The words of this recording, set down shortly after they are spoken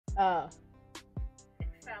It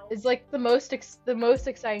fell. It's like the most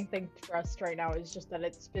exciting thing for us right now is just that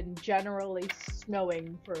it's been generally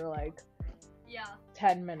snowing for like Yeah.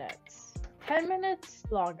 10 minutes. 10 minutes?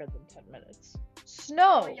 Longer than 10 minutes.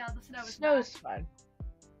 Snow! Oh, yeah, the snow is Snow's back. fun.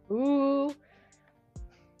 Ooh.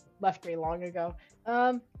 Left me long ago.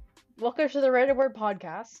 Welcome to the Random Word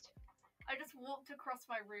Podcast. I just walked across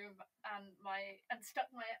my room and stuck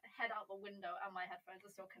my head out the window and my headphones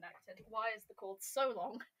are still connected. Why is the cord so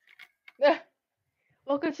long?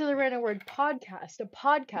 Welcome to the Random Word Podcast, a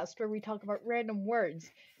podcast where we talk about random words.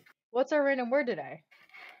 What's our random word today?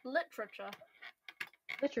 Literature.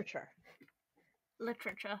 Literature.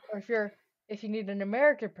 Literature. Or if you need an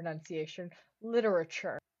American pronunciation,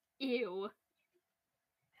 literature. Ew.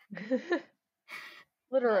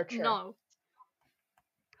 Literature. No.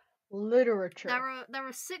 Literature. There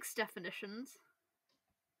are 6 definitions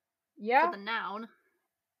Yeah. for the noun.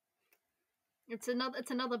 It's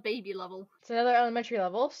another baby level. It's another elementary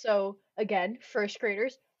level. So again, first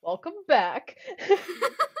graders, welcome back.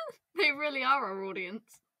 They really are our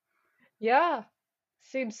audience. Yeah,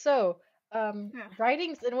 seems so. Yeah.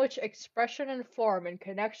 Writings in which expression and form in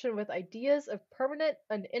connection with ideas of permanent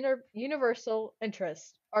and universal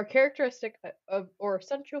interest are characteristic of or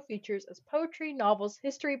essential features as poetry, novels,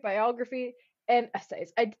 history, biography, and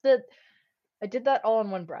essays. I did that all in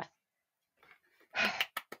one breath.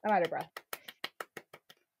 I'm out of breath.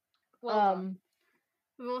 Well,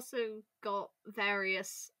 we've also got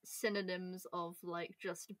various synonyms of like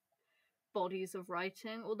just bodies of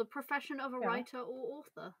writing or the profession of a writer or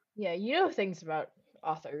author. Yeah, you know things about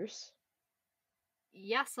authors.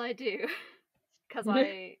 Yes, I do. Because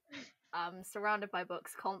I am surrounded by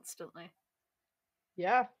books constantly.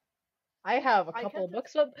 Yeah. I have a couple of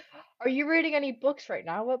books. Are you reading any books right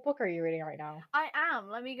now? What book are you reading right now? I am.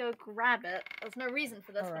 Let me go grab it. There's no reason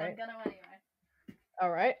for this, but I'm gonna anyway.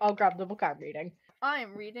 Alright, I'll grab the book I'm reading. I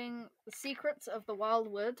am reading The Secrets of the Wild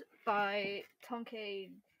Wood by Tonke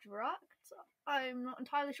Dracht. I'm not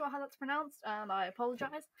entirely sure how that's pronounced, and I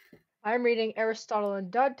apologize. I'm reading Aristotle and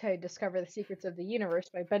Dante Discover the Secrets of the Universe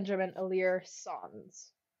by Benjamin Alire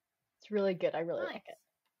Sans. It's really good. I really like it.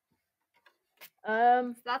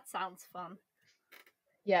 That sounds fun.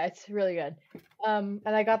 Yeah, it's really good. And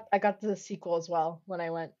I got the sequel as well when I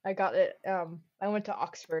went. I got it. I went to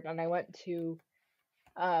Oxford and I went to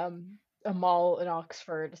a mall in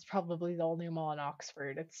Oxford. It's probably the only mall in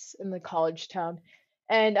Oxford. It's in the college town,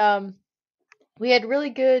 and we had really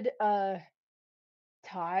good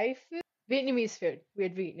Thai food, Vietnamese food. We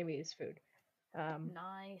had Vietnamese food.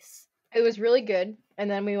 Nice. It was really good. And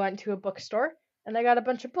then we went to a bookstore and I got a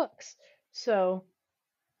bunch of books. So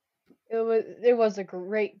it was a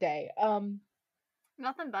great day.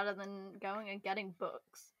 Nothing better than going and getting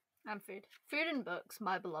books and food. Food and books,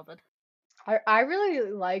 my beloved. I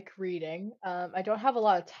really like reading. I don't have a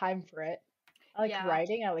lot of time for it. I like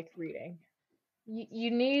writing. I like reading. You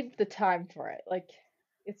need the time for it. Like,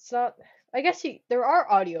 it's not. I guess there are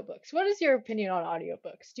audiobooks. What is your opinion on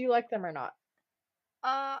audiobooks? Do you like them or not?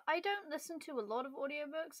 I don't listen to a lot of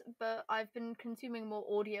audiobooks, but I've been consuming more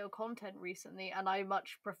audio content recently, and I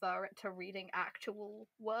much prefer it to reading actual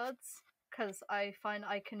words, because I find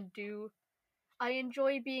I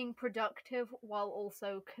enjoy being productive while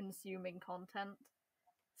also consuming content.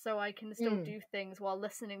 So I can still do things while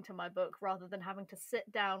listening to my book, rather than having to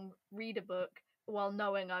sit down, read a book, while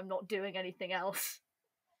knowing I'm not doing anything else.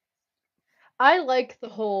 I like the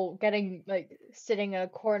whole sitting in a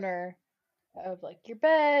corner of like your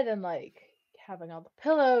bed and like having all the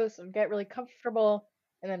pillows and get really comfortable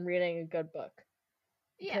and then reading a good book.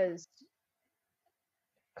 Because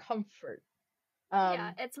comfort.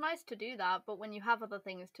 Yeah, it's nice to do that, but when you have other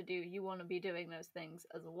things to do, you want to be doing those things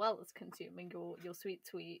as well as consuming your sweet,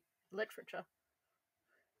 sweet literature.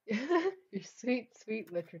 Your sweet,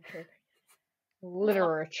 sweet literature.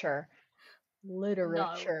 Literature. No.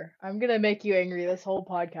 Literature. No. I'm gonna make you angry this whole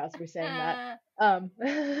podcast by saying that.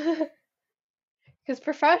 Because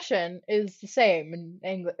profession is the same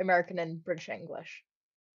in American and British English,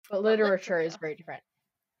 but literature is very different.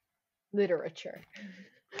 Literature.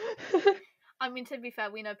 I mean, to be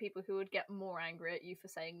fair, we know people who would get more angry at you for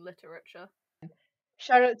saying literature.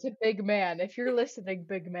 Shout out to Big Man. If you're listening,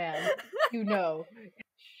 Big Man, you know.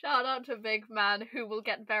 Shout out to Big Man, who will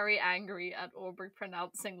get very angry at Aubrey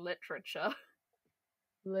pronouncing literature.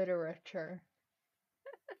 Literature.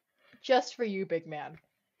 Just for you, Big Man.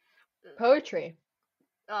 Poetry.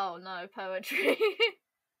 Oh no, poetry.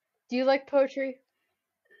 Do you like poetry?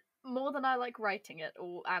 More than I like writing it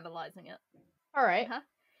or analysing it. Alright.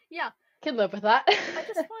 Yeah. Can live with that. I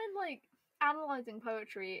just find, like, analyzing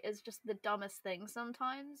poetry is just the dumbest thing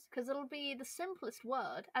sometimes, because it'll be the simplest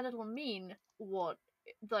word and it'll mean what,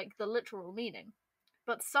 like, the literal meaning,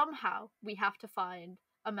 but somehow we have to find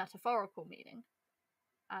a metaphorical meaning,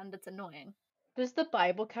 and it's annoying. Does the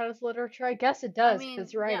Bible count as literature? I guess it I does mean, because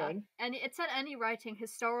it's writing. yeah, and it said any writing,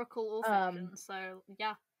 historical or Um, fiction, so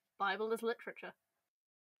yeah, Bible is literature.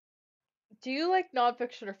 do you like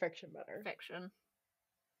nonfiction or fiction better? Fiction.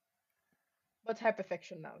 What type of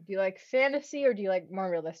fiction though? Do you like fantasy or do you like more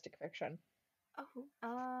realistic fiction?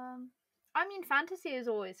 Oh, I mean, fantasy is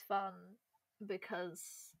always fun because,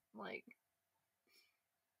 like,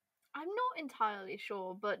 I'm not entirely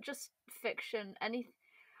sure, but just fiction, any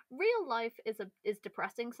real life is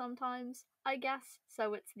depressing sometimes, I guess.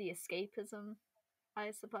 So it's the escapism,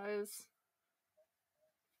 I suppose.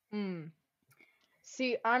 Hmm.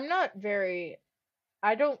 See, I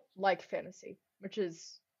don't like fantasy, which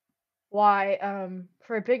is why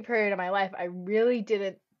for a big period of my life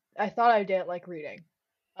I thought I didn't like reading.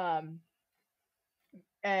 Um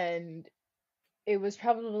and it was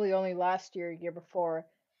probably only last year before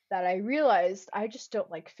that I realized I just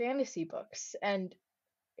don't like fantasy books. And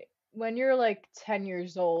when you're like 10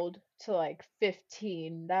 years old to like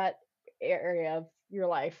 15, that area of your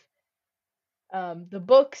life, the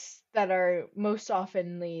books that are most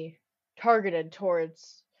oftenly targeted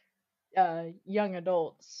towards young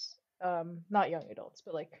adults, not young adults,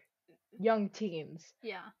 but like young teens,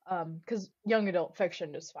 Yeah, because young adult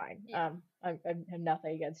fiction is fine. yeah, I have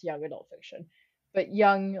nothing against young adult fiction, but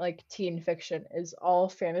young like teen fiction is all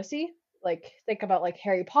fantasy. Like think about like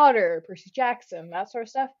Harry Potter, Percy Jackson, that sort of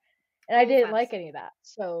stuff. And I all didn't like fantasy. any of that.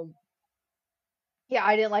 So yeah,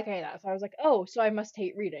 I didn't like any of that. So I was like, oh, so I must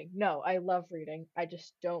hate reading. No, I love reading. I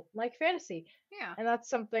just don't like fantasy. Yeah, And that's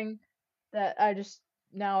something that I just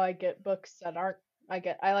now I get books that aren't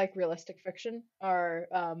I like realistic fiction or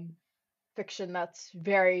fiction that's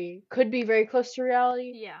very could be very close to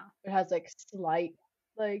reality. yeah, It has like slight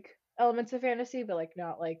like elements of fantasy, but like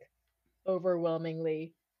not like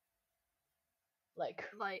overwhelmingly like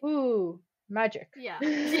like, ooh magic. yeah,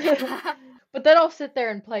 yeah. But then I'll sit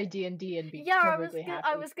there and play D&D and be Yeah, perfectly I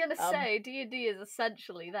happy. was gonna say D&D is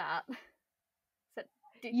essentially that. So,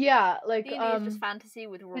 Yeah, like D&D is just fantasy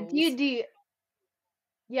with the rules. D&D.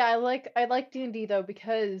 Yeah, I like D&D though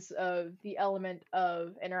because of the element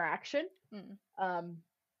of interaction. Mm, Um,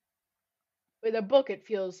 with a book, it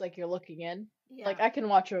feels like you're looking in. yeah. Like I can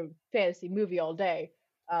watch a fantasy movie all day.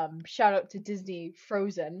 Shout out to Disney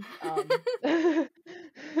Frozen.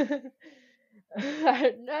 Do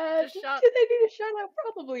they Just shout. need a shout out?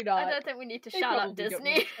 Probably I not. don't think we need to They shout out probably don't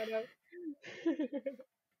need a Disney. shout out.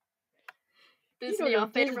 You don't Disney, know our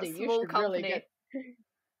favorite Disney. You small should really company.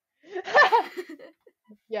 get.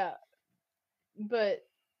 Yeah, but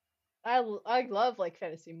I love like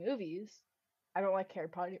fantasy movies. I don't like Harry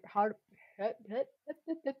Potter.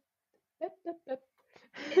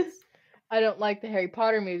 Yes. I don't like the Harry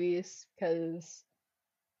Potter movies because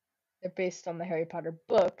they're based on the Harry Potter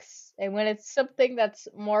books. And when it's something that's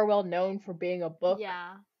more well known for being a book,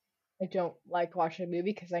 Yeah. I don't like watching a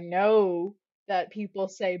movie because I know that people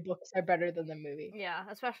say books are better than the movie. Yeah,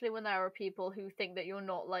 especially when there are people who think that you're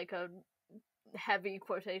not like a heavy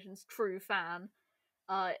quotations true fan,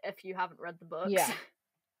 if you haven't read the books. Yeah,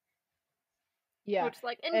 yeah. Which,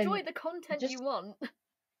 like, And enjoy the content you just want.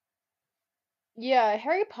 yeah,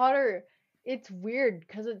 Harry Potter, it's weird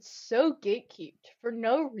because it's so gatekeeped for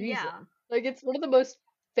no reason. Yeah. Like, it's one of the most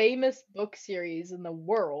famous book series in the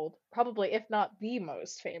world, probably, if not the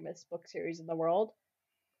most famous book series in the world.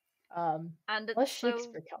 And it's Unless so.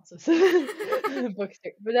 Shakespeare counts as a book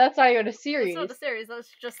series, but that's not even a That's not series. a series,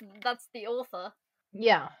 that's the author.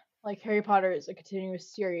 Yeah, like Harry Potter is a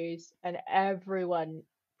continuous series, and everyone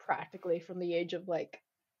practically from the age of like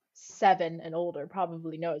 7 and older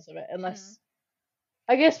probably knows of it, Mm. unless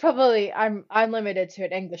I guess probably I'm limited to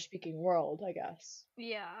an English speaking world, I guess.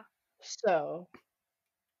 Yeah. So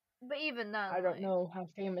But even then, I don't like, know how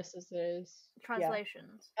famous this is. Yeah.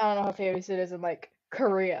 translations. I don't know how famous it is in like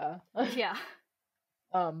Korea. Yeah.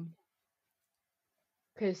 um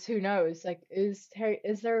because who knows? Like is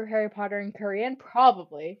there Harry Potter in Korean?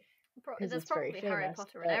 Probably because There's it's very probably Harry famous,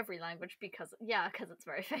 Potter in but every language because it's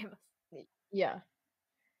very famous. yeah.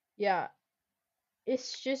 Yeah.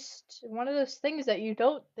 It's just one of those things that you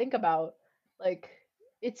don't think about. Like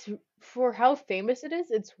it's for how famous it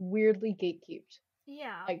is, it's weirdly gatekeeped.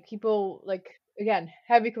 Yeah. Like people like again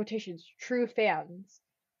heavy quotations true fans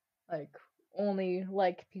like only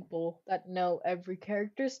like people that know every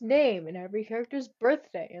character's name and every character's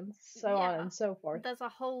birthday and so on Yeah. and so forth. There's a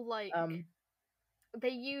whole, like, um they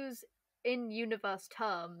use in universe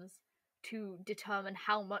terms to determine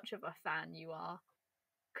how much of a fan you are,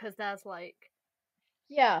 because there's like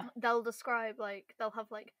Yeah. they'll describe like they'll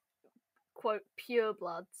have like quote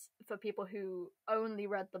purebloods for people who only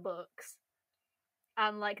read the books,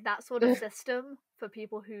 and like that sort of system for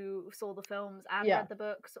people who saw the films and Yeah. read the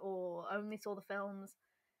books or only saw the films,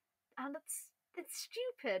 and it's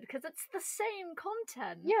stupid because it's the same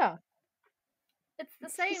content. Yeah. It's the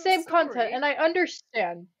It's the same same story. content, and I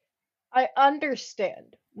understand. I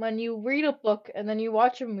understand when you read a book and then you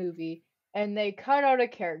watch a movie and they cut out a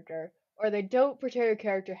character or they don't portray a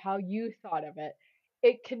character how you thought of it.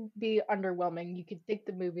 It can be underwhelming. You can think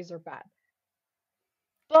the movies are bad.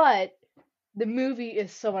 But the movie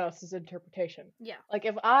is someone else's interpretation. Yeah. Like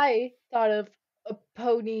if I thought of a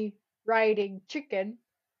pony riding chicken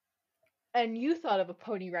and you thought of a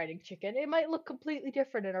pony riding chicken, it might look completely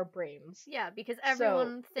different in our brains. Yeah, because So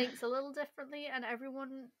everyone thinks a little differently and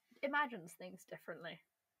everyone imagines things differently.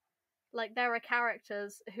 Like there are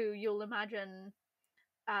characters who you'll imagine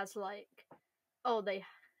as like, oh, they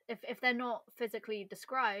if they're not physically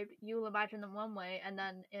described, you'll imagine them one way, and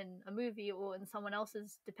then in a movie or in someone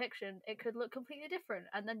else's depiction, it could look completely different,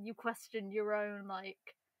 and then you question your own like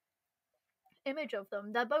image of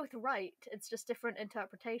them. They're both right. It's just different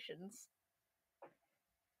interpretations.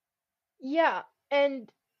 yeah,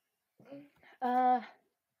 and I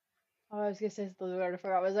was gonna say the word, I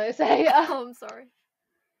forgot what I was gonna say. Oh, I'm sorry.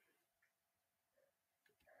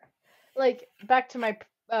 Like back to my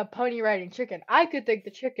pony riding chicken. I could think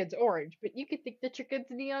the chicken's orange, but you could think the chicken's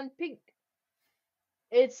neon pink.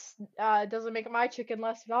 It's doesn't make my chicken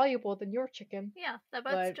less valuable than your chicken. Yeah, they're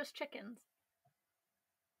both But just chickens.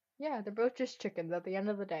 yeah, they're both just chickens at the end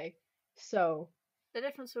of the day. So The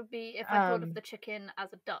difference would be if I thought of the chicken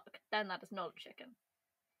as a duck, then that is not a chicken.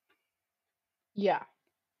 yeah,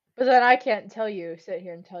 but then I can't sit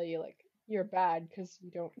here and tell you like you're bad because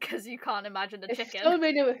you don't. Because you can't imagine a If chicken. someone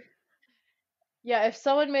made a if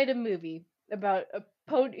someone made a movie about a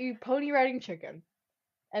pony riding chicken,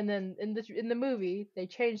 and then in the movie they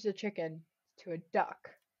changed the chicken to a duck,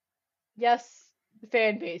 yes, the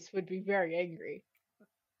fan base would be very angry.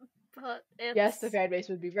 But it's Yes, the fan base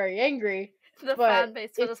would be very angry. the but fan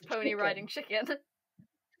base for it's this pony chicken. riding chicken.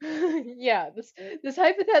 Yeah, this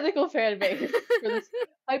hypothetical fan base for this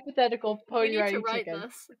hypothetical We pony need to riding write chicken.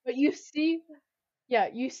 this. But you see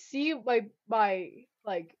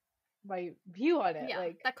my view on it. Yeah,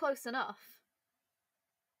 Like, they're close enough.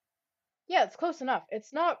 yeah, it's close enough.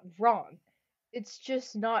 It's not wrong. It's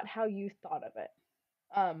just not how you thought of it.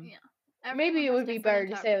 Yeah. Maybe Everyone it has would be better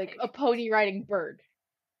to say like a interpretations. pony riding bird.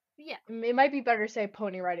 Yeah. It might be better to say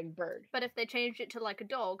pony riding bird. But if they changed it to like a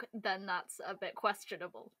dog, then that's a bit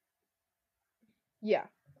questionable. Yeah.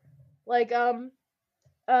 Like A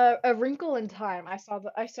Wrinkle in Time. I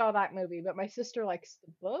saw that movie, but my sister likes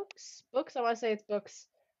the books. I want to say it's books.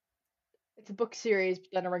 It's a book series, but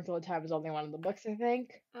then A Wrinkle in Time is only one of the books, I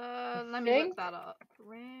think. Let me look that up.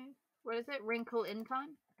 What is it? Wrinkle in Time?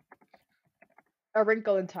 A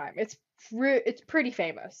Wrinkle in Time. It's pretty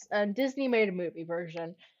famous, and Disney made a movie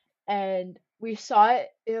version, and we saw it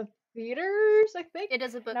in theaters, I think. It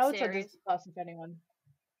is a book Now series. it's on Disney Plus, if anyone.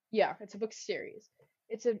 Yeah, it's a book series.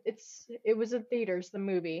 It was in theaters, the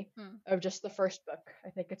movie of just the first book. I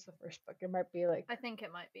think it's the first book. It might be like I think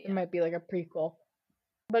it might be. It might be like a prequel.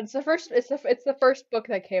 But it's the first book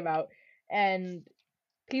that came out, and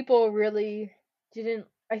people really didn't.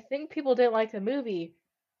 I think people didn't like the movie.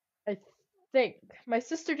 I think my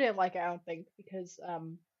sister didn't like it. I don't think because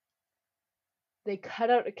they cut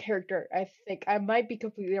out a character. I think I might be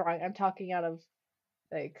completely wrong. I'm talking out of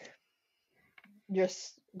like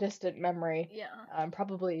just distant memory. Yeah.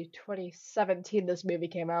 Probably 2017 this movie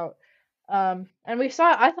came out. And we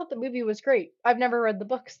saw it. I thought the movie was great. I've never read the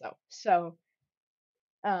books though, so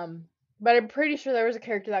but I'm pretty sure there was a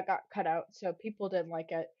character that got cut out, so people didn't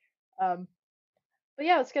like it. But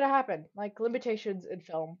yeah, it's gonna happen. Like limitations in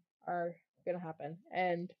film are gonna happen,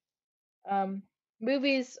 and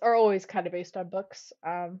movies are always kind of based on books.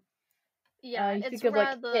 Yeah, you it's think of rare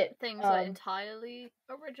like that It. things are entirely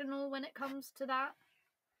original when it comes to that.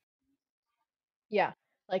 Yeah,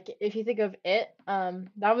 like if you think of It,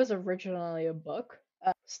 that was originally a book.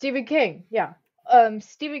 Stephen King, yeah.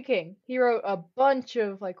 Stephen King, he wrote a bunch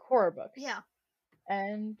of like horror books. Yeah.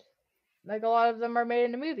 And like a lot of them are made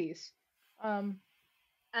into movies. And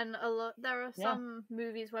there are some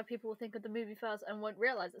movies where people will think of the movie first and won't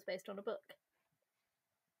realize it's based on a book.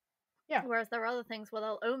 Yeah. Whereas there are other things where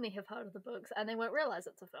they'll only have heard of the books and they won't realize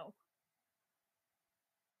it's a film.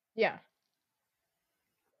 Yeah.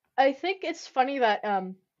 I think it's funny that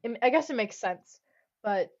I guess it makes sense,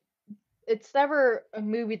 but it's never a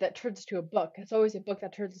movie that turns into a book. It's always a book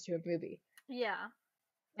that turns into a movie. Yeah.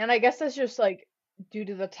 And I guess that's just like due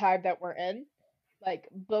to the time that we're in. Like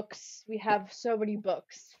books, we have so many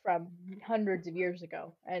books from hundreds of years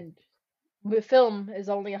ago, and the film is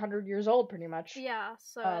only 100 years old, pretty much. Yeah,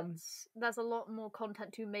 so Um, there's a lot more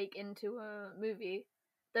content to make into a movie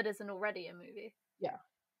that isn't already a movie. yeah,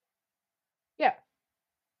 yeah.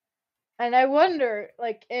 And I wonder,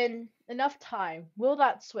 like, in enough time, will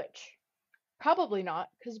that switch? Probably not,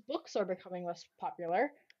 because books are becoming less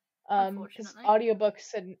popular. Because Unfortunately.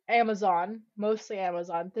 audiobooks and Amazon, mostly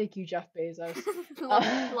Amazon. Thank you, Jeff Bezos. love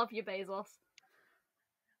Uh, love you, Bezos.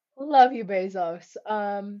 love you, Bezos.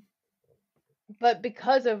 But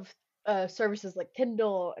because of services like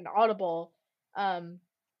Kindle and Audible, um,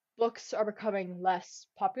 books are becoming less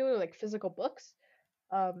popular, like physical books.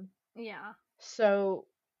 Um, Yeah. so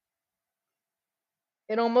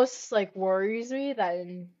it almost like worries me that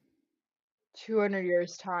in 200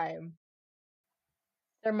 years time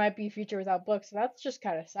there might be a future without books, and that's just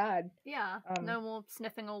kind of sad. Yeah. Um, No more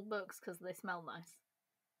sniffing old books because they smell nice.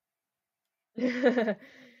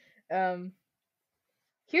 um,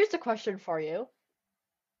 here's a question for you.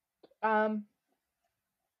 Um,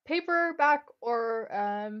 paperback or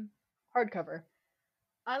hardcover?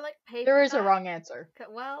 I like There is a paperback. wrong answer.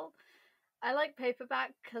 Well, I like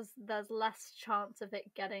paperback because there's less chance of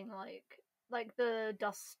it getting like the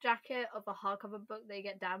dust jacket of a hardcover book. They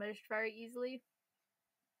get damaged very easily.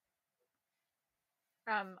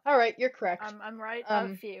 All right, you're correct. I'm right. A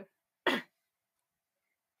Um, few.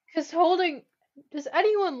 because does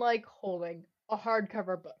anyone like holding a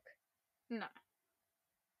hardcover book? No,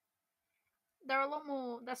 they're a lot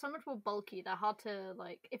more. They're so much more bulky. They're hard to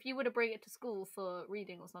like. If you were to bring it to school for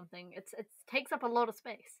reading or something, it takes up a lot of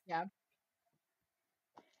space. Yeah,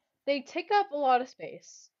 they take up a lot of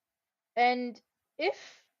space, and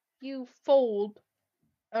if you fold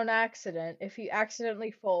on accident, if you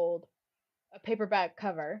accidentally fold a paperback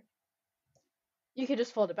cover, you can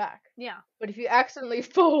just fold it back. Yeah, But if you accidentally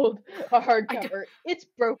fold a I don't. hardcover, it's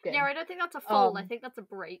Yeah, broken. I don't think that's a fold. I Um, think that's a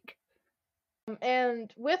break.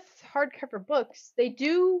 and with hardcover books, they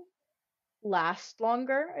do last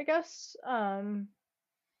longer, I guess.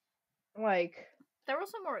 Like, They're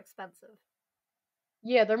also more expensive.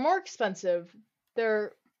 yeah, they're more expensive.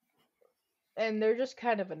 They're they're just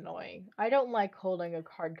kind of annoying. I don't like holding a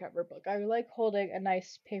hardcover book. I like holding a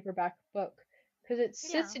nice paperback book because it Yeah,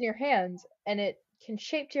 sits in your hands and it can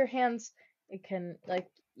shape to your hands. It can like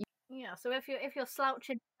yeah. So if you're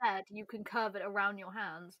slouching in bed, you can curve it around your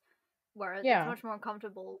hands, whereas it's yeah, much more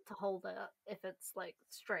uncomfortable to hold it if it's like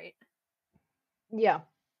straight. yeah.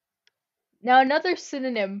 Now another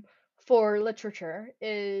synonym for literature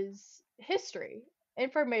is history,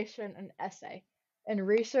 information, and essay, and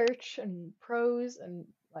research and prose and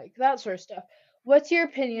like that sort of stuff. What's your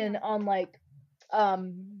Yeah. opinion on like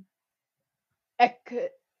um ac-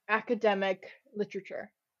 academic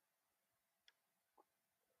literature?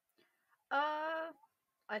 Uh,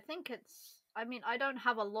 I think it's. I mean, I don't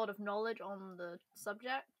have a lot of knowledge on the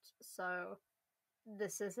subject, so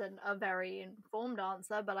this isn't a very informed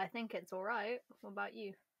answer, but I think it's alright. What about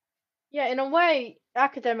you? Yeah, in a way,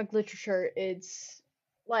 academic literature is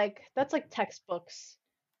like that's like textbooks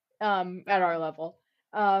at our Oh, level.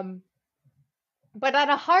 Um but at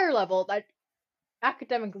a higher level, that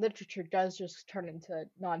academic literature does just turn into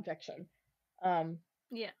nonfiction. Um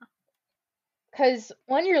yeah. because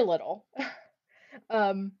when you're little,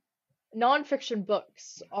 um nonfiction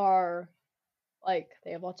books are like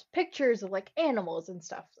they have lots of pictures of like animals and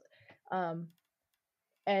stuff. Um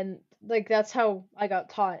and like that's how I got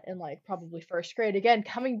taught in like probably first grade. Again,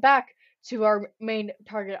 coming back to our main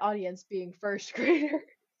target audience being first graders.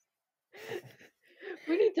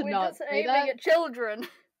 We need to We're not just say aiming that. at children.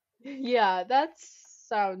 Yeah, that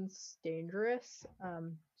sounds dangerous.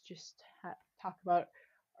 Just talk about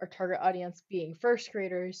our target audience being first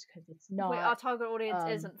graders because it's Our not. target audience Um,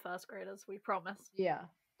 isn't first graders, we promise. yeah.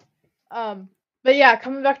 Um, but yeah,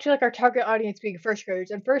 coming back to like our target audience being first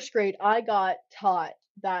graders. In first grade, I got taught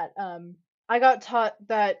that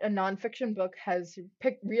a nonfiction book has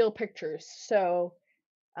real pictures. So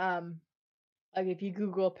um, like if you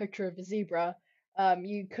Google a picture of a zebra,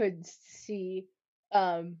 you could see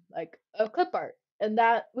like a clip art, and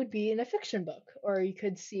that would be in a fiction book, or you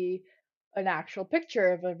could see an actual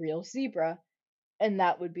picture of a real zebra, and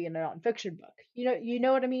that would be in a nonfiction book. You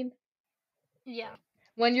know what I mean? Yeah.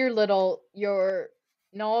 When you're little, your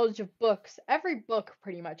knowledge of books, every book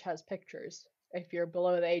pretty much has pictures. If you're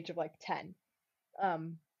below the age of like 10,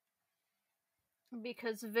 um,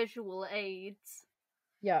 Because visual aids.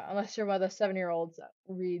 yeah, unless you're one of the 7-year-olds that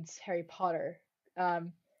reads Harry Potter.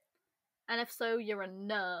 Um, And if so, you're a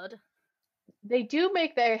nerd. They do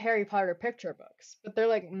make the Harry Potter picture books, but they're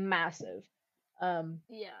like massive.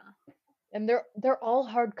 Yeah. And they're all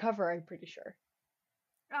hardcover, I'm pretty sure.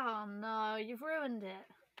 Oh no, you've ruined it.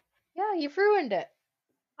 Yeah, you've ruined it.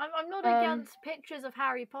 I'm not against pictures of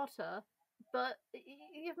Harry Potter, but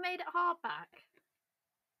you've made it hardback.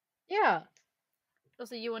 Yeah.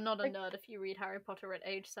 Also, you are not a Like, nerd if you read Harry Potter at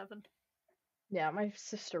age 7. yeah, my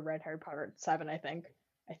sister read Harry Potter at 7, I think.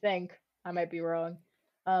 I might be wrong.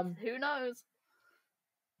 Who knows?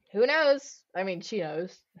 Who knows? I mean, she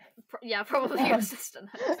knows. Yeah, probably your sister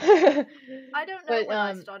knows. I don't know But, when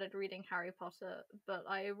I started reading Harry Potter, but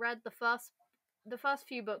I read the first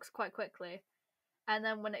few books quite quickly, and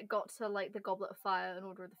then when it got to like the Goblet of Fire and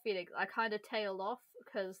Order of the Phoenix, I kind of tailed off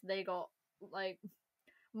because they got like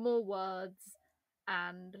more words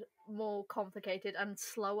and more complicated and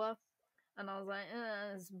slower, and I was like,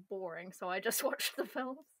 it's boring, so I just watched the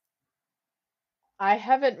films. I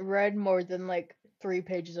haven't read more than like 3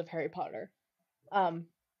 pages of Harry Potter. And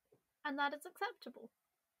that is acceptable.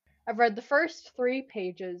 I've read the first 3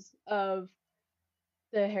 pages of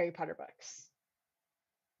the Harry Potter books.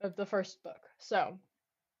 Of the first book. So,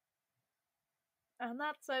 And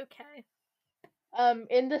that's okay.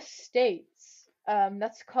 in the States,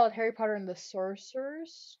 that's called Harry Potter and the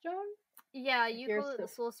Sorcerer's Stone? Yeah, you call it the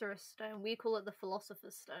Sorcerer's Stone, we call it the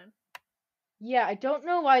Philosopher's Stone. Yeah, I don't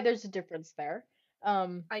know why there's a difference there.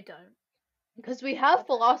 I don't. Because we have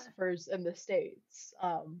philosophers in the States.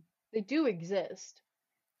 They do exist.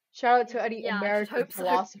 Shout out to any Yeah, American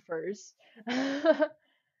philosophers.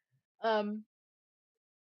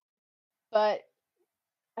 But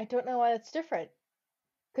I don't know why that's different.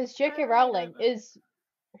 Because J.K. Rowling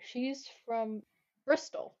she's from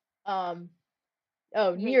Bristol.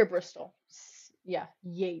 Near Bristol. Yeah,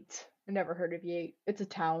 Yate. I never heard of Yate. It's a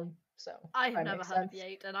town, so I've never heard of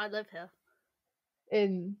Yate, and I live here.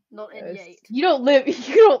 Not in Yate. You don't live in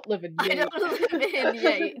Yate. I don't live in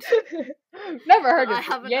Yate. Never heard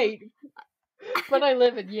of Yate. But I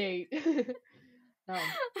live in Yate. I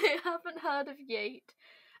haven't heard of Yate,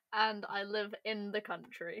 and I live in the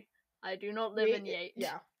country. I do not live in Yate.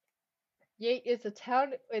 Yeah. Yate is a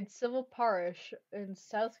town in civil parish in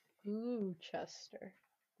South Gloucester.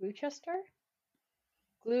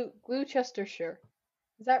 Gloucestershire.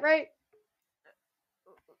 Is that right?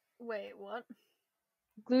 Wait, what?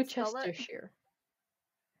 Gloucestershire.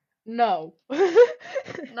 No.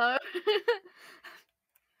 No.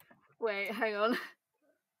 Wait, hang on.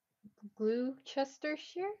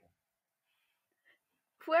 Gloucestershire?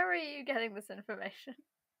 Where are you getting this information?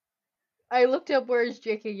 I looked up where is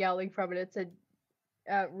J.K. Rowling from, and it said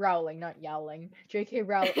Rowling, not Yowling. J.K.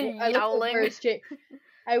 Rowling. I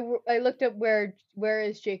looked up where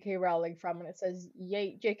is J.K. Rowling from, and it says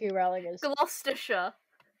J.K. Rowling is Gloucestershire.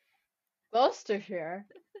 Gloucestershire.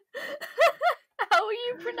 How are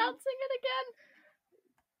you pronouncing it again?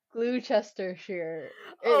 Gloucestershire.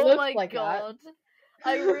 It oh my like god. That.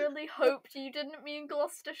 I really hoped you didn't mean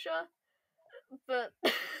Gloucestershire. But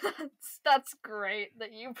that's great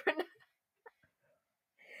that you pronounce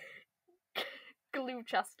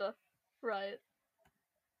Gloucester. Right.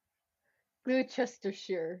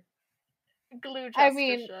 Gloucestershire. Gloucestershire. I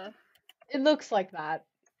mean, it looks like that.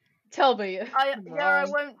 Tell me. I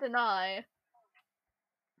won't deny.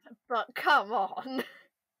 But come on.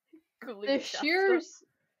 The Shears.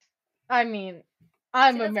 I mean,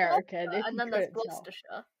 I'm American. And then there's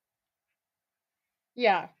Gloucestershire.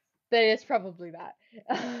 Yeah, that is probably that.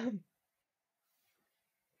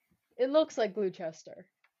 It looks like Gloucester.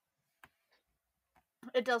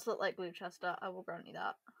 It does look like Gloucester. I will grant you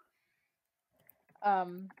that.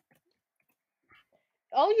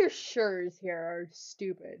 All your shires here are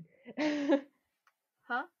stupid.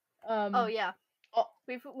 Huh? Oh yeah.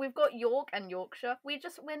 We've got York and Yorkshire. We're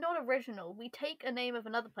not original. We take a name of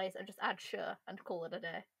another place and just add shire and call it a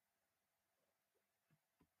day.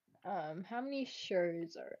 How many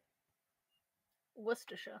shires are?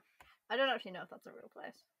 Worcestershire. I don't actually know if that's a real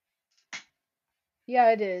place.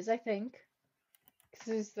 Yeah, it is. I think.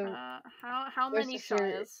 Cause the how many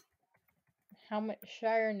shires? How many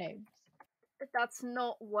shire names? That's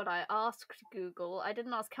not what I asked Google. I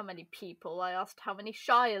didn't ask how many people. I asked how many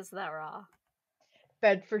shires there are.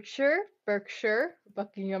 Bedfordshire, Berkshire,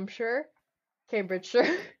 Buckinghamshire,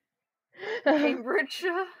 Cambridgeshire,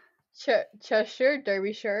 Cambridgeshire, Cheshire,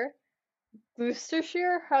 Derbyshire,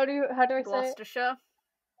 Gloucestershire. How do I say it? Gloucestershire,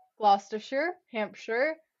 Gloucestershire,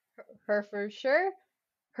 Hampshire, Herefordshire,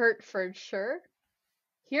 Hertfordshire,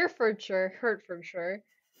 Herefordshire,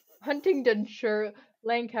 Huntingdonshire,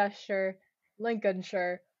 Lancashire,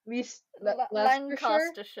 Lincolnshire, Leicestershire.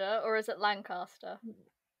 Lancastershire, or is it Lancaster?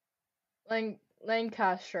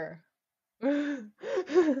 Lancashire.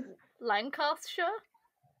 Lancashire?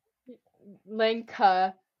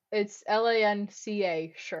 Lanca. It's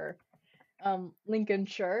Lanca. Sure.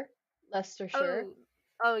 Lincolnshire, Leicestershire.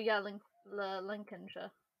 Oh yeah,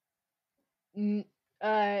 Lincolnshire. N-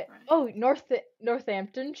 Right.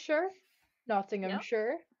 Northamptonshire, Yep.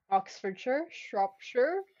 Nottinghamshire, Oxfordshire,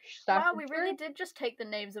 Shropshire, Wow, we really Staffordshire, did just take the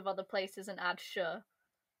names of other places and add shire.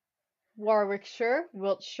 Warwickshire,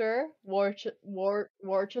 Wiltshire, Worcester,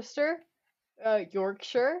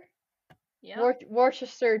 Yorkshire. Yep.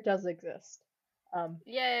 Worcester does exist.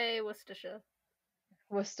 Yay, Worcestershire.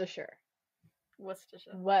 Worcestershire,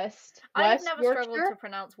 Worcestershire. I've West never struggled Yorkshire, to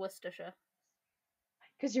pronounce Worcestershire.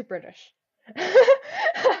 because you're British.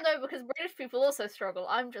 Well, no, because British people also struggle.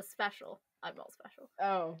 I'm just special. I'm not special.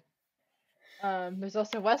 Oh. There's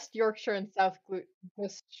also West Yorkshire and South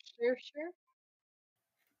Worcestershire.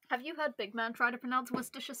 Have you heard Big Man try to pronounce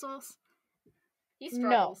Worcestershire sauce? He No.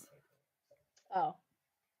 struggles. Oh.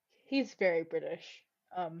 He's very British.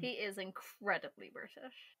 He is incredibly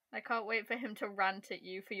British. I can't wait for him to rant at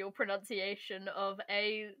you for your pronunciation of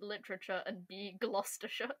A, literature, and B,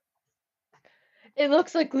 Gloucestershire. It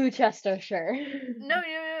looks like Gloucestershire. No,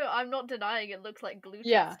 I'm not denying it looks like Gloucester.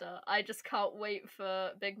 Yeah. I just can't wait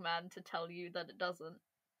for Big Man to tell you that it doesn't.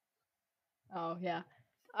 Oh yeah.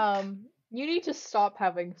 You need to stop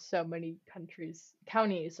having so many counties,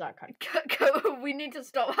 not countries. We need to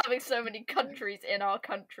stop having so many countries in our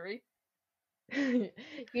country. You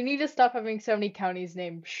need to stop having so many counties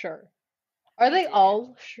named Shire. Are they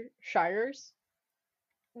all shires?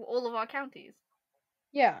 All of our counties?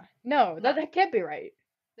 Yeah. No, No. that can't be right.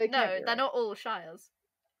 No, they're not all shires.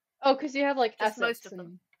 Oh, because you have like Just Essex most of and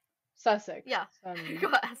them. Sussex. Yeah, you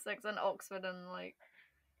got Essex and Oxford and like.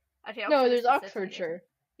 Actually, no, Oxford there's is the city, Oxfordshire. isn't it?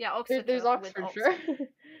 Yeah, Oxfordshire. There's Oxfordshire.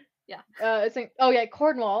 Yeah. It's like, oh yeah,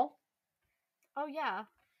 Cornwall. Oh yeah.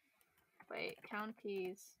 Wait,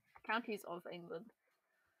 counties of England.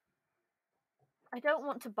 I don't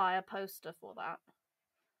want to buy a poster for that.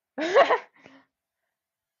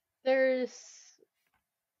 There's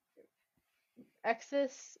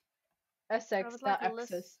Essex, not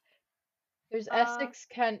Essex. There's Essex,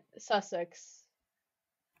 Kent, Sussex.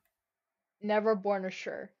 Never born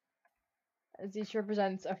ashore, as each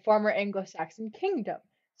represents a former Anglo-Saxon kingdom.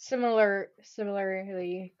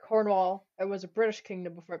 Similarly, Cornwall was a British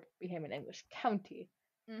kingdom before it became an English county.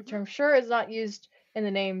 The term shire is not used in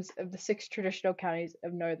the names of the 6 traditional counties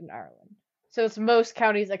of Northern Ireland. So it's most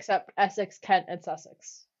counties except Essex, Kent, and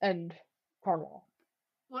Sussex, and Cornwall.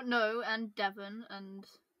 Well, no, and Devon and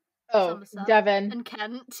Somerset, Devon and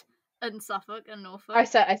Kent and Suffolk and Norfolk. I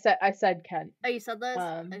said Kent. Oh, you said those?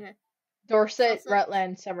 Okay. Dorset, Sussex.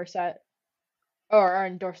 Rutland, Somerset, or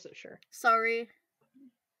in Dorsetshire. Surrey.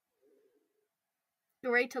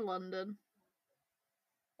 Greater London.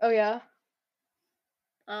 Oh yeah.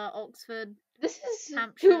 Oxford. This is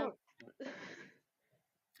Hampshire.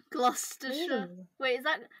 Gloucestershire. Wait, is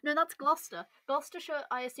that no? That's Gloucester. Gloucestershire,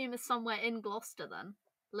 I assume, is somewhere in Gloucester then.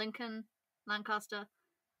 Lincoln, Lancaster.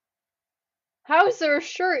 How is there a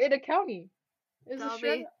shire in a county? Is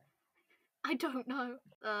Derby. I don't know.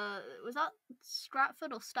 Was that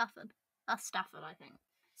Stratford or Stafford? That's Stafford, I think.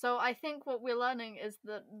 So I think what we're learning is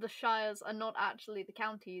that the shires are not actually the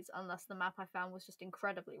counties, unless the map I found was just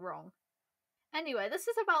incredibly wrong. Anyway, this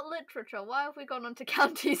is about literature. Why have we gone on to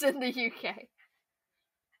counties in the UK?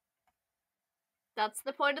 That's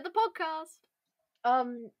the point of the podcast.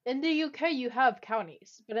 In the UK you have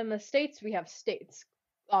counties, but in the States we have states.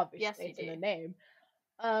 Obviously, yes, it's in the name.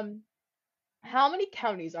 How many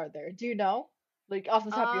counties are there? Do you know? Like off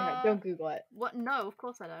the top of your head, don't Google it. What? No, of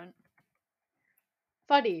course I don't.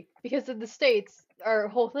 Funny, because in the States, our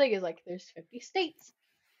whole thing is like there's 50 states.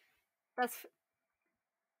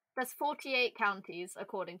 There's 48 counties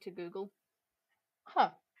according to Google.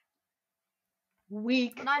 Huh.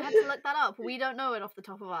 Weak. And I had to look that up. We don't know it off the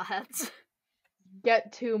top of our heads.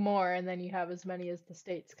 Get 2 more, and then you have as many as the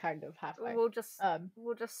states, kind of halfway. We'll just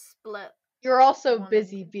split. You're also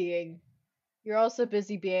busy being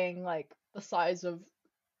like the size of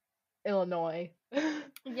Illinois.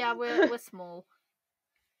 Yeah, we're small.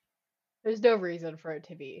 There's no reason for it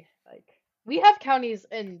to be like we have counties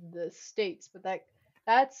in the states, but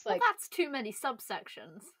that's like that's too many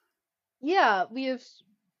subsections. Yeah, we have.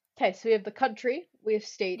 Okay, so we have the country, we have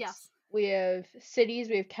states, yes. We have cities,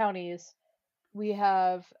 we have counties, we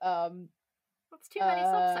have That's too many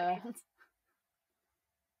subsections.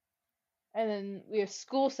 And then we have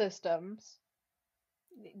school systems.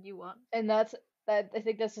 You what? And I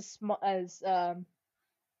think that's as small as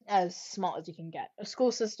you can get. A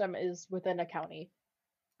school system is within a county.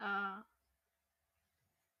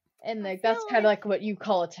 And I like feel that's kind of like what you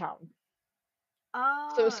call a town.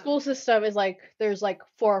 So a Oh. school system is like there's like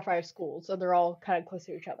 4 or 5 schools, and they're all kind of close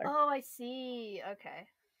to each other, Oh, I see. Okay.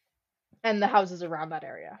 and the houses around that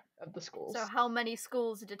area of the So schools, how many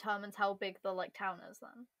schools determines how big the like town is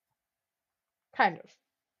then? kind of.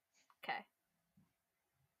 Okay.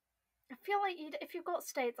 I feel like if you've got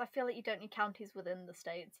states, I feel like you don't need counties within the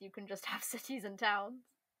states. You can just have cities and towns.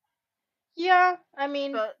 Yeah, I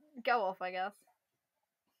mean, But go off, I guess.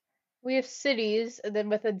 we have cities, and then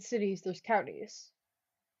within cities there's counties.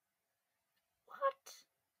 What?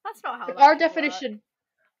 That's not how Like that should work.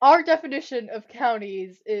 our definition of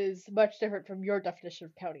counties is much different from your definition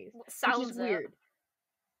of counties, which is Sounds it. weird.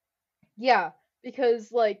 Yeah,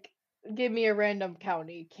 because like, give me a random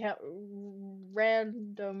county,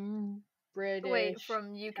 random Wait, British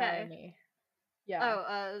from UK? county. Yeah.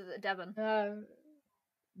 Oh, Devon.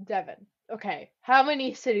 Devon. Okay. How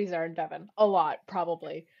many cities are in Devon? A lot,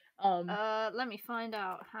 probably. Let me find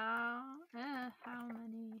out how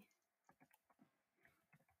many.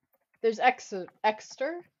 There's Exeter.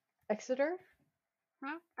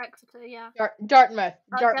 Huh? Exeter, yeah. Dartmouth.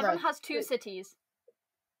 Devon has 2 cities.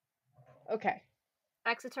 Okay.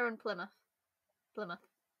 Exeter and Plymouth.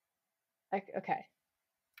 Okay.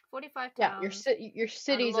 45 Yeah, towns. your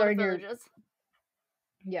cities and a lot are of in your. villages.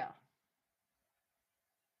 Yeah.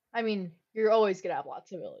 I mean, you're always gonna have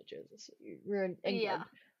lots of villages. You're in England.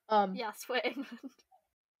 Yes, we're England.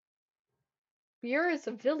 Bere is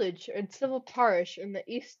a village and civil parish in the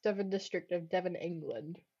East Devon district of Devon,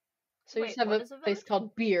 England. So you Wait, just have what a is a place village?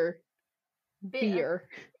 called Bere. Beer?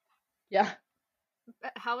 Yeah.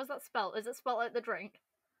 How is that spelled? Is it spelled like the drink?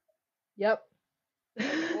 Yep.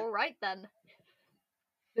 Alright then.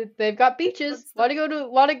 They've got beaches. Want to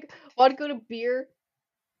go to Bere?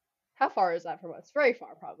 How far is that from us? Very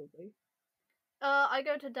far, probably. I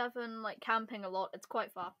go to Devon, like, camping a lot. It's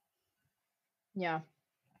quite far. Yeah.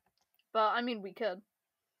 But, I mean, we could.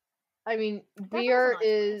 I mean, Devon's a nice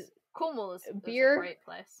place. Cornwall is a great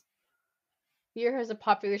place. Bere has a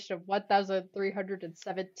population of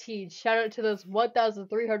 1,317. Shout out to those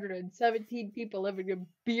 1,317 people living in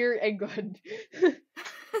Bere, England.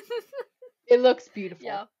 It looks beautiful.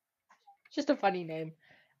 Yeah. It's just a funny name.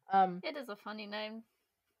 It is a funny name.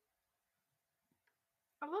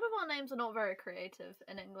 A lot of our names are not very creative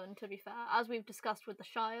in England, to be fair, as we've discussed with the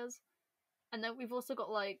shires. And then we've also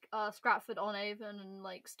got, like, Stratford-on-Avon and,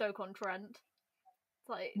 like, Stoke-on-Trent. It's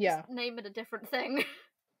like, just name it a different thing.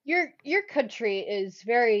 Your country is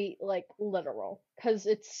very, like, literal, because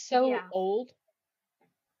it's so old.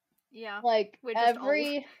 Yeah. Like, we're just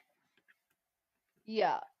old.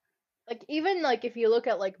 Yeah. Like, even, like, if you look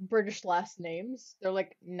at, like, British last names, they're,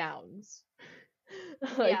 like, nouns.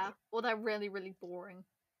 Like, yeah, well, they're really, really boring.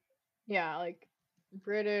 Yeah, like,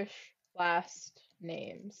 British last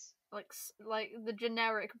names. Like the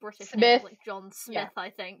generic British Smith. names, like John Smith, I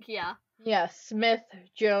think, yeah. Yeah, Smith,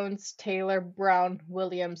 Jones, Taylor, Brown,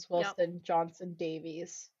 Williams, Wilson, Johnson,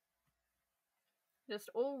 Davies. Just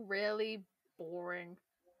all really boring.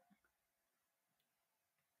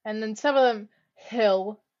 And then some of them,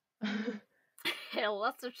 Hill. Hill,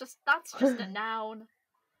 that's just a noun.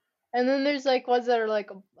 And then there's like ones that are like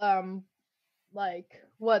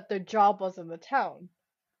what their job was in the town.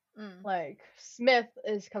 Like Smith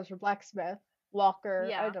comes from blacksmith. Walker,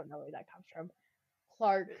 I don't know where that comes from.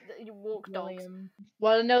 Clark, you walk William. Dogs.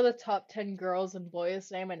 Want to know the top 10 girls and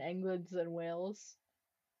boys' name in England and Wales?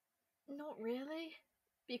 Not really,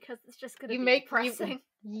 because it's just gonna be depressing.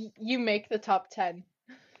 You make the top 10.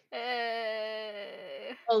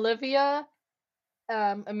 Olivia,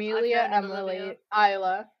 Amelia, Emily, Olivia.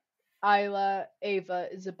 Isla, Ava,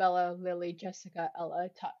 Isabella, Lily, Jessica,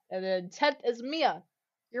 Ella, and then 10th is Mia.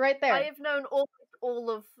 You're right there. I have known almost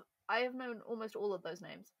all of those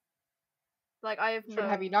names. Like, I have known.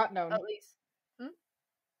 Have you not known? At least.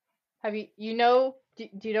 Have you? Do you know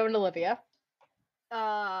an Olivia?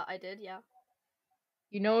 I did, yeah.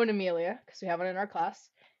 You know an Amelia because we have it in our class.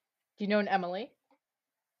 Do you know an Emily?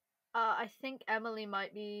 I think Emily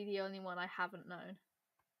might be the only one I haven't known.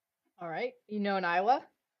 All right. You know an Isla?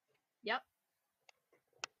 Yep.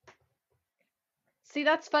 See,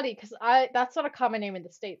 that's funny because that's not a common name in the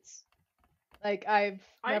States. Like, I've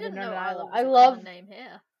never known an Isla. I love the name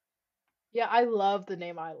here. Yeah, I love the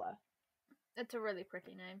name Isla. It's a really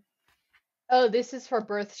pretty name. Oh, this is for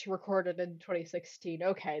births recorded in 2016.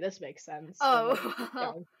 Okay, this makes sense. Oh.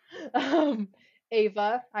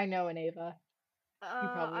 Ava, I know an Ava. You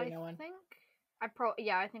probably know one. I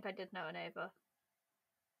think I did know an Ava.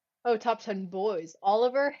 Oh, top 10 boys.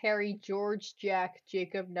 Oliver, Harry, George, Jack,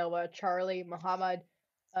 Jacob, Noah, Charlie, Muhammad,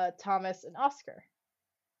 Thomas, and Oscar.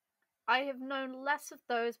 I have known less of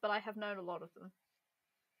those, but I have known a lot of them.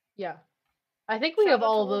 Yeah. I think we Shout have out to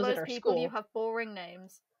all of all those those at our people. You school. have boring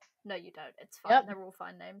names. No, you don't. It's fine. Yep. They're all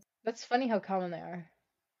fine names. That's funny how common they are.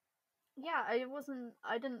 Yeah, I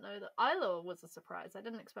didn't know that Isla was a surprise. I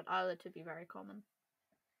didn't expect Isla to be very common.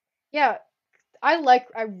 Yeah, I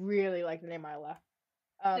really like the name Isla.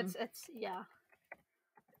 Yeah.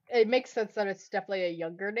 It makes sense that it's definitely a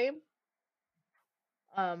younger name.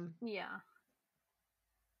 Yeah.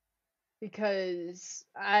 Because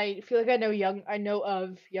I feel like I know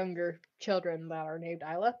of younger children that are named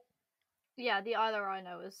Isla. Yeah, the Isla I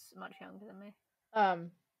know is much younger than me.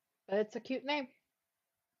 But it's a cute name.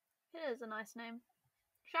 It is a nice name.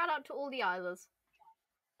 Shout out to all the Islas.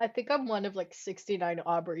 I think I'm one of like 69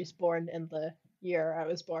 Aubreys born in the year I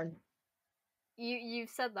was born. You've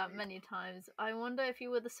said that many times. I wonder if you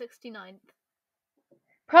were the 69th.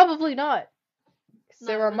 Probably not. 'Cause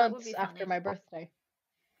there No, were but that would months be after funny. my birthday.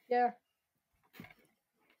 Yeah.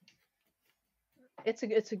 It's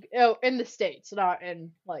in the States, not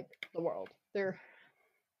in like the world.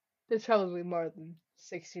 There's probably more than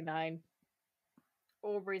 69.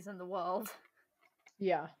 Aubrey's in the world.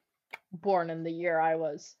 Yeah. Born in the year I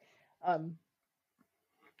was.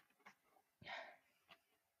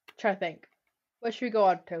 Try to think. What should we go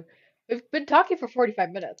on to? We've been talking for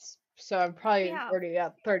 45 minutes, so I'm probably already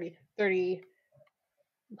at 30,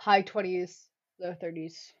 high 20s, low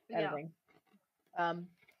 30s editing.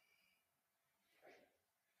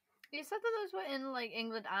 You said that those were in like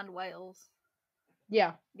England and Wales.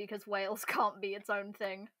 Yeah. Because Wales can't be its own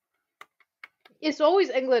thing. It's always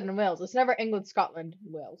England and Wales. It's never England, Scotland,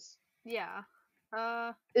 and Wales. Yeah.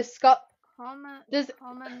 Is common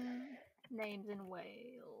names in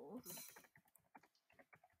Wales.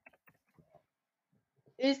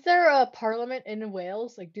 Is there a parliament in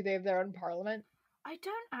Wales? Like, do they have their own parliament? I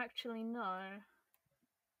don't actually know.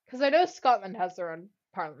 Because I know Scotland has their own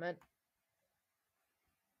parliament.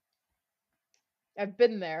 I've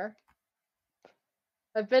been there.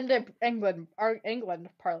 I've been to England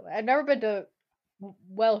parliament. I've never been to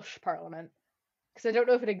Welsh parliament because I don't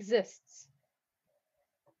know if it exists.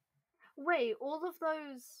 Wait, almost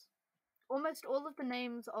all of the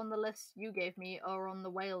names on the list you gave me are on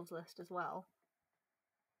the Wales list as well.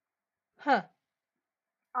 Huh.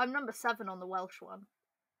 I'm number 7 on the Welsh one.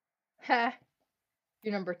 Ha.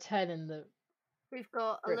 You're number 10 in the... We've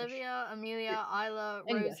got British. Olivia, Amelia, Isla,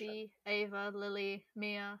 English. Rosie, Ava, Lily,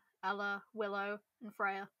 Mia, Ella, Willow, and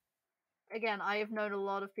Freya. Again, I have known a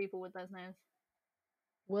lot of people with those names.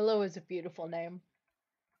 Willow is a beautiful name.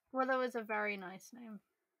 Willow is a very nice name.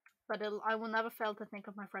 But I will never fail to think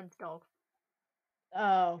of my friend's dog.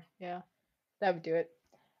 Oh, yeah. That would do it.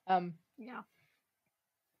 Yeah.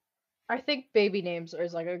 I think baby names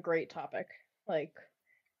is like a great topic. Like,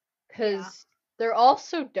 because they're all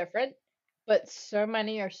so different, but so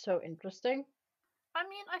many are so interesting. I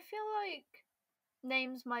mean, I feel like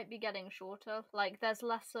names might be getting shorter. Like, there's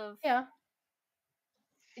less of... Yeah.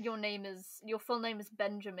 Your full name is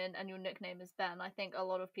Benjamin and your nickname is Ben. I think a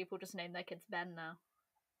lot of people just name their kids Ben now.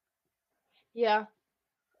 Yeah.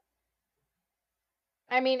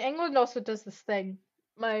 I mean, England also does this thing.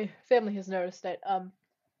 My family has noticed it.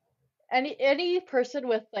 Any person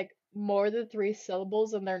with like more than 3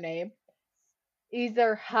 syllables in their name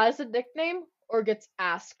either has a nickname or gets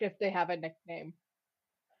asked if they have a nickname.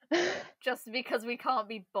 Just because we can't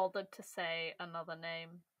be bothered to say another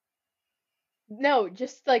name. No,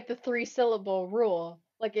 just like the 3-syllable rule.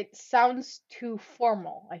 Like, it sounds too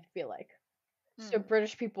formal, I feel like. So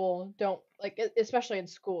British people don't, like, especially in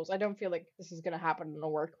schools, I don't feel like this is going to happen in a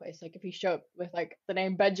workplace. Like, if you show up with, like, the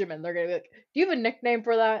name Benjamin, they're going to be like, do you have a nickname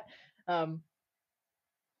for that?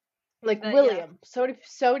 Like, William. Yeah.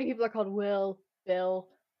 So many people are called Will, Bill.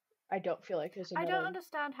 I don't feel like there's another... I don't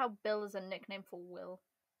understand how Bill is a nickname for Will.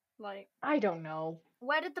 Like... I don't know.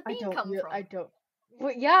 Where did the B come from? I don't...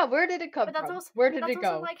 Well, yeah, where did it come from? Where did it go? That's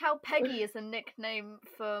also like how Peggy is a nickname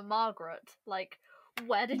for Margaret. Like,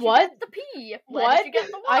 where did you get the P? Where did you get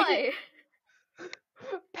the Y?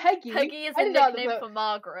 Peggy is a nickname for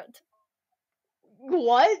Margaret.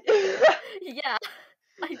 What? Yeah.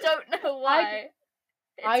 I don't know why.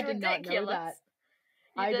 I did not know that.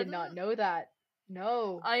 I did not know that.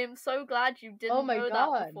 No. I am so glad you didn't know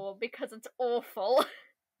that before, because it's awful.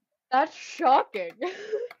 That's shocking.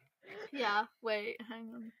 Yeah, wait,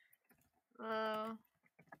 hang on.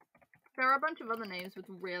 There are a bunch of other names with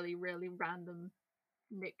really, really random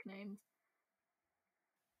nicknames.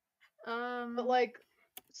 But like,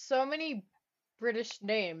 so many British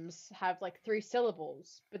names have like 3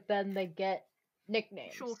 syllables, but then they get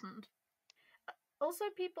nicknames. Shortened. Also,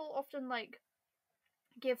 people often like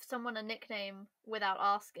give someone a nickname without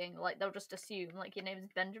asking. Like, they'll just assume, like, your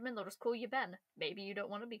name's Benjamin, they'll just call you Ben. Maybe you don't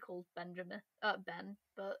want to be called Ben,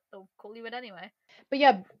 but they'll call you it anyway. But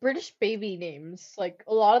yeah, British baby names, like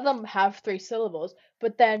a lot of them have 3 syllables,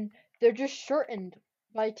 but then they're just shortened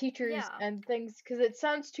by teachers Yeah. and things because it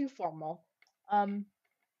sounds too formal. It's like,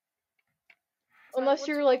 Unless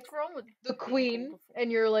you're like what's wrong with the being queen called a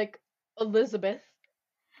and you're like Elizabeth.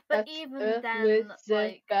 But That's even then, Elizabeth.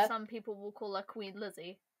 like, some people will call her Queen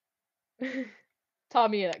Lizzie.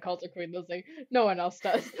 Tommy in it calls her Queen Lizzie. No one else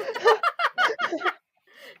does.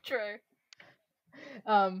 True.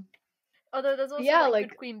 Um, Although there's also, yeah, like, like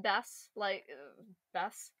good Queen Bess. Like,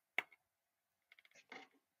 Bess.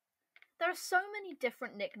 There are so many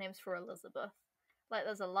different nicknames for Elizabeth. Like,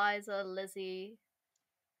 there's Eliza, Lizzie,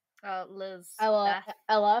 Liz, Ella, Beth,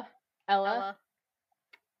 Ella. Ella.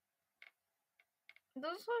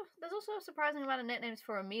 There's also a surprising amount of nicknames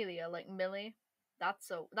for Amelia, like Millie. That's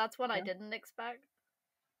one I Yeah. didn't expect.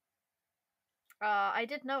 I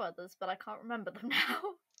did know others, but I can't remember them now.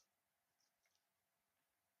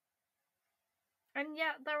 And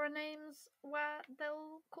yet there are names where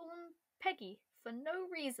they'll call them Peggy for no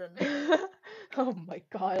reason. Oh my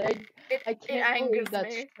god, I It can't angers believe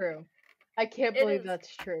that's me. true. I can't It believe is.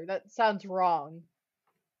 that's true. That sounds wrong.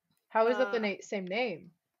 How is that the same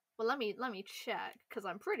name? Well, let me check because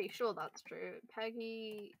I'm pretty sure that's true.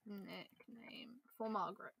 Peggy nickname for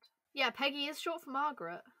Margaret. Yeah, Peggy is short for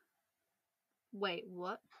Margaret. Wait,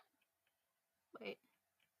 what? Wait.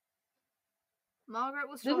 Margaret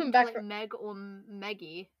was short Looping to back. like Meg or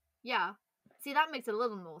Meggie. Yeah. See, that makes a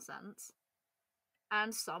little more sense.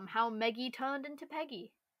 And somehow Meggie turned into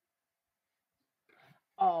Peggy.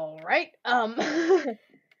 All right. And looping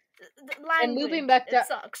Language, back it to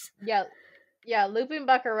sucks. yeah, looping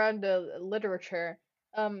back around to literature.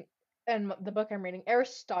 And the book I'm reading,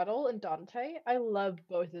 Aristotle and Dante. I love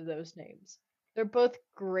both of those names. They're both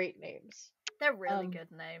great names. They're really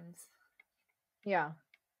good names. Yeah.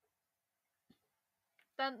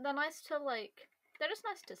 They're nice to like. They're just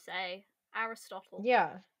nice to say. Aristotle.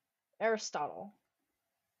 Yeah, Aristotle.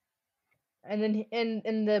 And then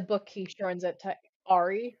in the book he shortens it to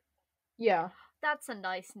Ari. Yeah. That's a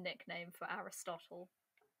nice nickname for Aristotle.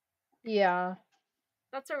 Yeah.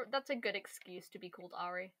 That's a good excuse to be called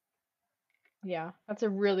Ari. Yeah. That's a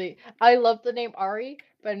really I love the name Ari,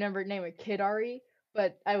 but I never name a kid Ari,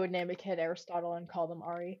 but I would name a kid Aristotle and call them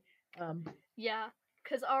Ari. Yeah,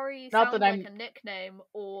 because Ari Not sounds that like I'm a nickname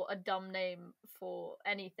or a dumb name for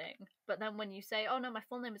anything. But then when you say, "Oh no, my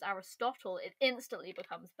full name is Aristotle," it instantly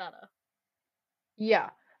becomes better. yeah.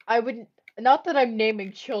 I wouldn't not that I'm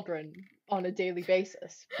naming children on a daily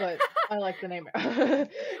basis, but I like the name.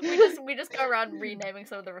 We just go around renaming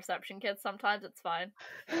some of the reception kids. Sometimes it's fine.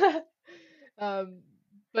 But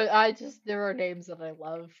there are names that I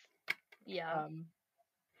love. Yeah. And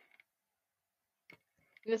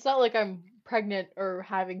it's not like I'm pregnant or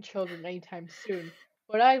having children anytime soon,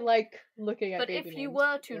 but I like looking at But baby if you names.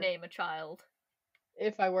 were to name a child,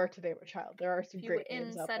 If I were to name a child, there are some if you were great in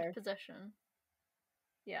names out said there. position,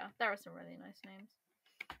 yeah, there are some really nice names.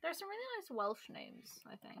 There are some really nice Welsh names,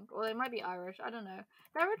 I think, or they might be Irish. I don't know.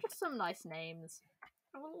 There are just some nice names.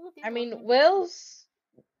 I mean, Wales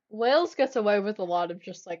gets away with a lot of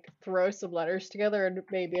just like throw some letters together and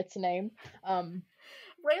maybe it's a name.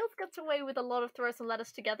 Wales gets away with a lot of throw some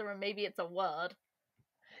letters together and maybe it's a word.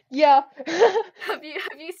 Yeah. Have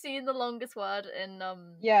you seen the longest word in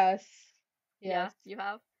Yes. Yeah, Yes. you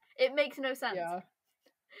have. It makes no sense. Yeah.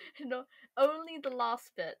 No, only the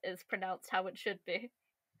last bit is pronounced how it should be.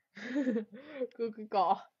 Go go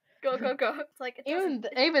go. Go go go. It's like it doesn't.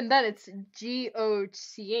 Even then it's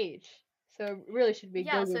GOCH. So it really should be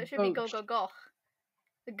Yeah, go so go it should be go goach. go go.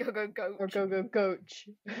 Go go go. Or go go goach.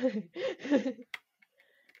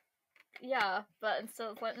 Yeah, but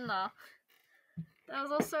instead it's like nah. There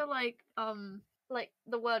was also like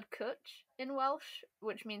the word cwtch in Welsh,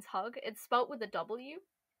 which means hug. It's spelt with a W,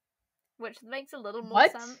 which makes a little more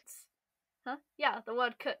What? sense. Huh? Yeah, the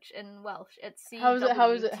word cwtch in Welsh. It's How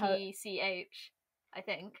is it? CWTCH, I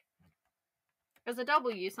think. There's a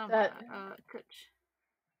W somewhere. Cwtch.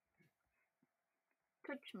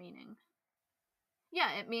 Cwtch meaning.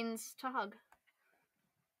 Yeah, it means to hug.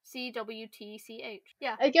 CWTCH.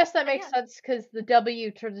 Yeah. I guess that makes sense because the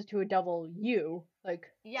W turns into a double U, like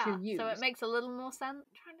yeah, two U's. So it makes a little more sense.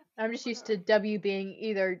 I'm just used to W being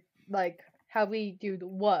either like how we do the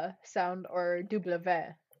W sound or W,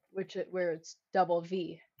 where it's double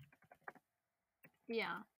V.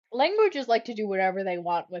 Yeah. Languages like to do whatever they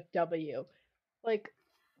want with W. Like,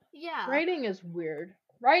 yeah. Writing is weird.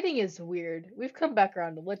 Writing is weird. We've come back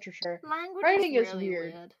around to literature. Language Writing is really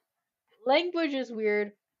weird. Language is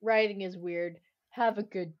weird. Writing is weird. Have a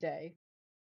good day.